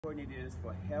important it is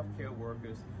for healthcare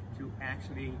workers to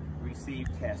actually receive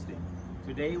testing.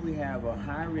 Today we have a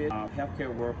high-risk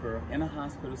healthcare worker in a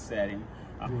hospital setting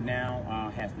who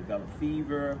now has developed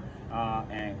fever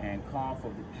and cough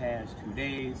over the past 2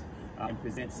 days and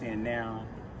presents in now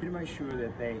pretty much sure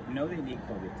that they know they need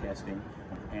COVID testing,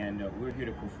 and we're here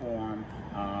to perform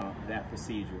that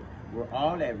procedure. We're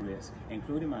all at risk,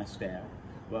 including my staff,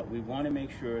 but we want to make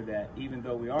sure that even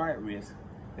though we are at risk,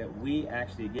 that we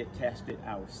actually get tested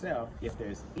ourselves if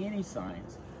there's any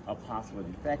signs of possible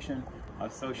infection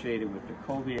associated with the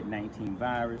COVID-19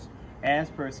 virus as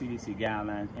per CDC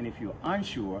guidelines. And if you're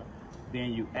unsure,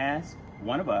 then you ask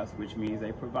one of us, which means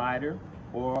a provider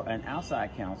or an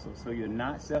outside counsel, so you're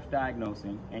not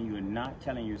self-diagnosing and you're not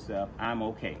telling yourself, I'm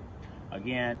okay.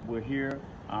 Again, we're here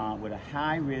with a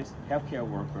high-risk healthcare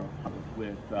worker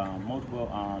with multiple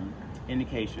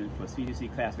indications for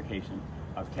CDC classification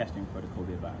of testing for the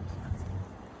COVID virus.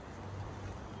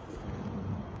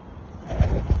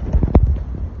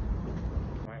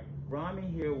 Right. Rami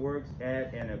here works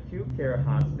at an acute care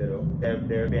hospital. There have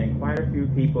been quite a few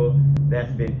people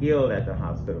that's been ill at the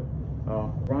hospital.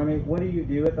 Rami, what do you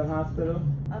do at the hospital?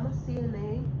 I'm a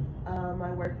CNA.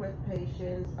 I work with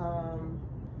patients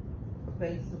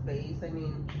face to face. I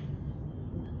mean,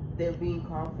 they've been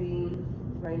coughing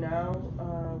right now.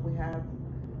 We have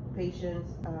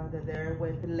patients that they're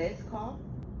with less cough,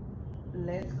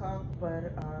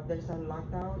 but there's a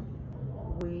lockdown.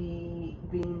 We've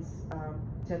been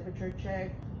temperature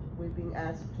checked. We've been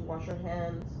asked to wash our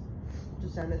hands, to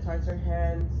sanitize our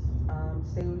hands,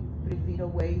 stay 3 feet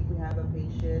away if we have a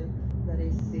patient that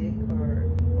is sick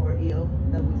or ill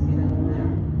that we see that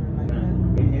they're like that.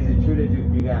 Is it true that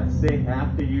you got sick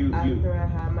after After I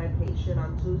had my patient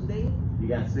on Tuesday. You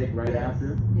got sick right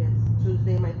after? Yes.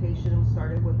 Tuesday my patient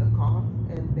started with a cough,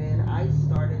 and then I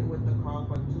started with the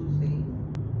cough on Tuesday.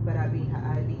 But I've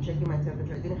been checking my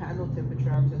temperature. I didn't have no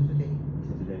temperature until today.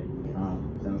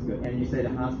 Yes. Sounds good. And you say the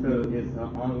hospital is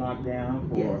on lockdown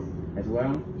for as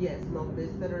well? Yes, no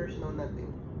visitors, no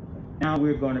nothing. Now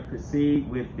we're going to proceed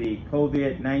with the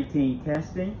COVID-19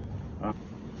 testing. I'm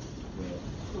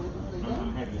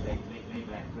happy to lay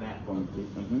back flat for me, please.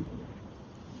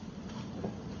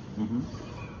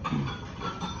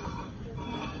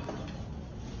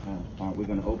 All right, we're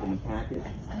going to open the packet.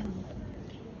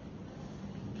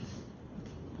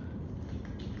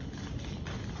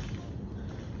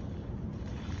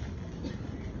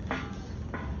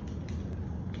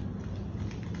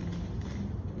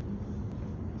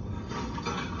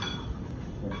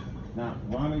 Now,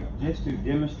 Rami, just to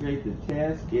demonstrate the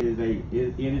test, it is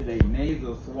a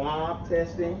nasal swab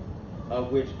testing,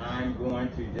 of which I'm going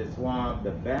to just swab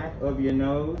the back of your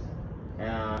nose,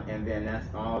 and then that's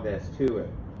all that's to it.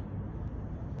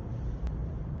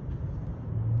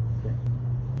 Okay.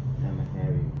 I'm going to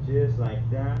have you just like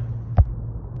that.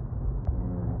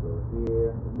 And go here,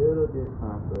 a little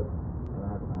discomfort.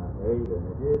 There you go.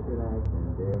 Now just relax,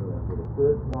 and there we're going to get a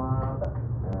good swab,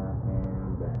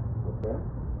 and back. Okay?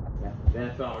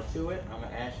 That's all to it. I'm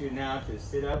going to ask you now to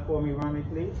sit up for me, Rami,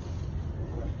 please.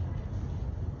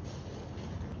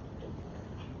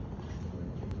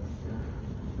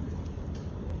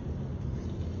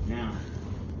 Now,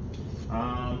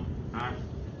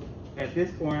 at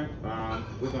this point,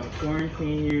 we're going to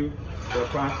quarantine you for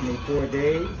approximately 4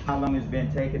 days. How long it's been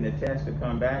taking the test to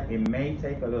come back? It may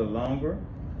take a little longer.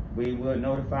 We will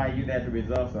notify you that the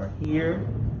results are here.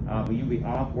 You'll be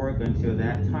off work until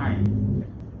that time.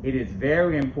 It is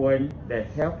very important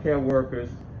that healthcare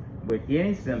workers with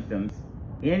any symptoms,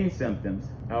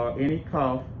 or any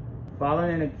cough,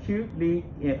 following an acutely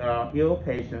ill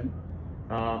patient,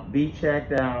 be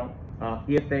checked out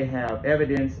if they have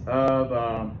evidence of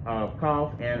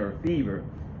cough and or fever.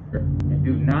 And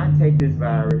do not take this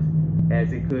virus,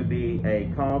 as it could be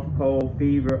a cough, cold,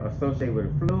 fever associated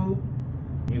with the flu.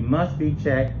 You must be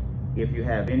checked if you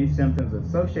have any symptoms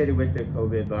associated with the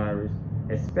COVID virus,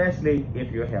 especially if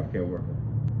you're a healthcare worker.